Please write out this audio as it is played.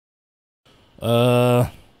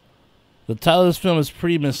The title of this film is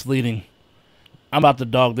pretty misleading. I'm about to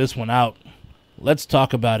dog this one out. Let's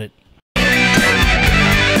talk about it.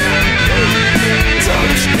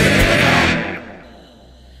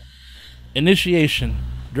 Initiation,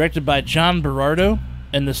 directed by John Berardo,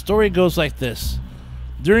 and the story goes like this.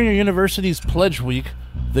 During a university's pledge week,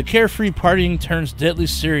 the carefree partying turns deadly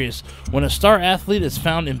serious when a star athlete is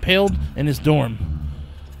found impaled in his dorm.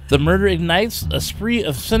 The murder ignites a spree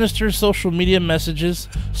of sinister social media messages,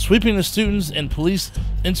 sweeping the students and police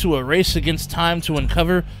into a race against time to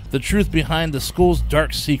uncover the truth behind the school's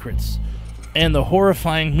dark secrets, and the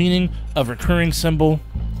horrifying meaning of recurring symbol,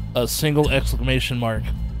 a single exclamation mark.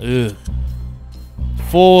 Ugh.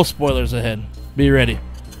 Full spoilers ahead. Be ready.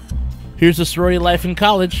 Here's the sorority life in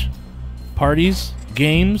college. Parties,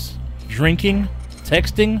 games, drinking,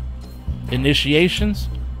 texting, initiations,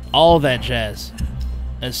 all that jazz.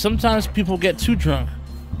 And sometimes people get too drunk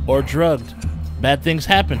or drugged. Bad things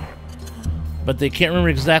happen. But they can't remember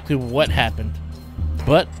exactly what happened.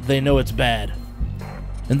 But they know it's bad.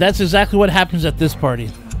 And that's exactly what happens at this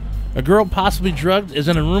party. A girl possibly drugged is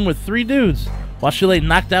in a room with 3 dudes while she lay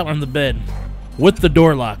knocked out on the bed, with the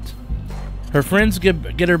door locked. Her friends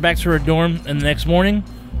get her back to her dorm, and the next morning,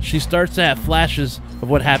 she starts to have flashs of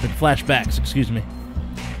what happened. Flashbacks, excuse me.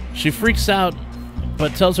 She freaks out,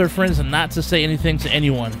 but tells her friends not to say anything to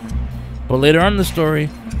anyone. But later on in the story,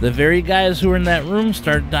 the very guys who were in that room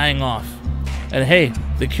start dying off. And hey,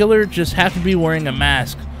 the killer just happened to be wearing a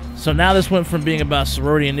mask. So now this went from being about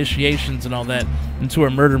sorority initiations and all that into a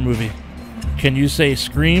murder movie. Can you say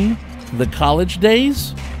Scream, the college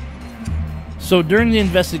days? So during the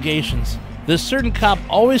investigations, this certain cop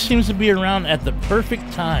always seems to be around at the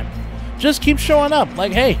perfect time. Just keeps showing up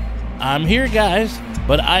like, hey, I'm here guys,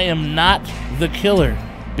 but I am not the killer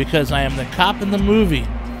because I am the cop in the movie.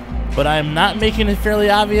 But I am not making it fairly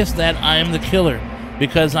obvious that I am the killer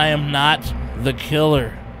because I am not the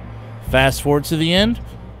killer. Fast forward to the end,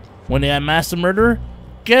 when they unmask the murderer,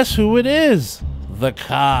 guess who it is? The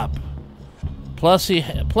cop. Plus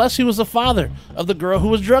he was the father of the girl who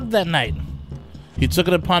was drugged that night. He took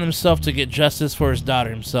it upon himself to get justice for his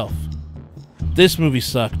daughter himself. This movie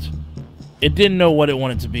sucked. It didn't know what it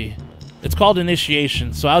wanted to be. It's called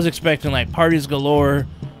Initiation, so I was expecting like parties galore,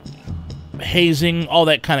 hazing, all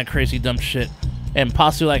that kind of crazy dumb shit, and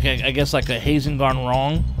possibly like I guess like a hazing gone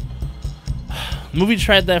wrong. The movie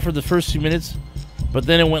tried that for the first few minutes, but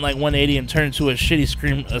then it went like 180 and turned into a shitty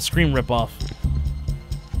Scream ripoff.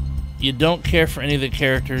 You don't care for any of the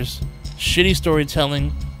characters, shitty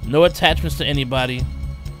storytelling, no attachments to anybody.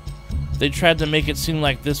 They tried to make it seem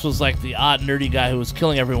like this was like the odd nerdy guy who was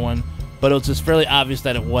killing everyone, but it was just fairly obvious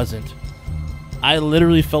that it wasn't. I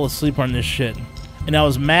literally fell asleep on this shit, and I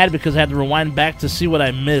was mad because I had to rewind back to see what I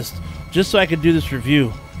missed, just so I could do this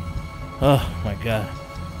review. Oh my god.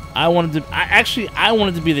 I wanted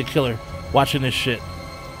to be the killer watching this shit.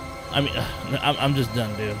 I mean, I'm just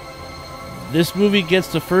done, dude. This movie gets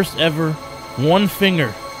the first ever one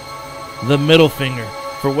finger, the middle finger,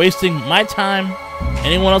 for wasting my time,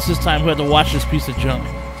 anyone else's time who had to watch this piece of junk.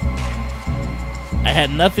 I had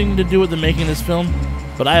nothing to do with the making of this film,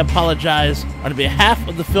 but I apologize on behalf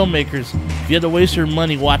of the filmmakers if you had to waste your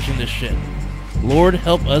money watching this shit. Lord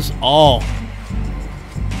help us all.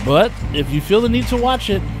 But if you feel the need to watch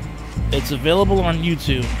it, it's available on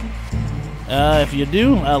YouTube. If you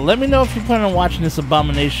do, let me know if you plan on watching this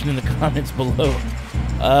abomination in the comments below.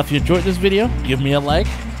 If you enjoyed this video, give me a like.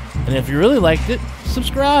 And if you really liked it,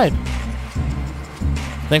 subscribe.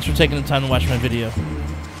 Thanks for taking the time to watch my video.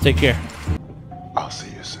 Take care. I'll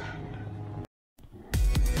see you soon.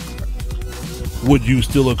 Would you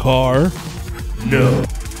steal a car? No.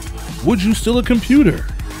 Would you steal a computer?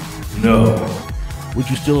 No. Would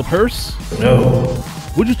you steal a purse? No.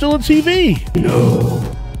 Would you steal a TV? No.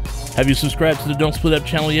 Have you subscribed to the Don't Split Up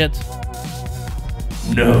channel yet?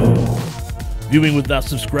 No. Viewing without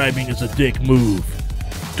subscribing is a dick move.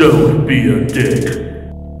 Don't be a dick.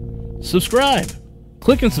 Subscribe.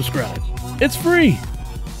 Click and subscribe. It's free.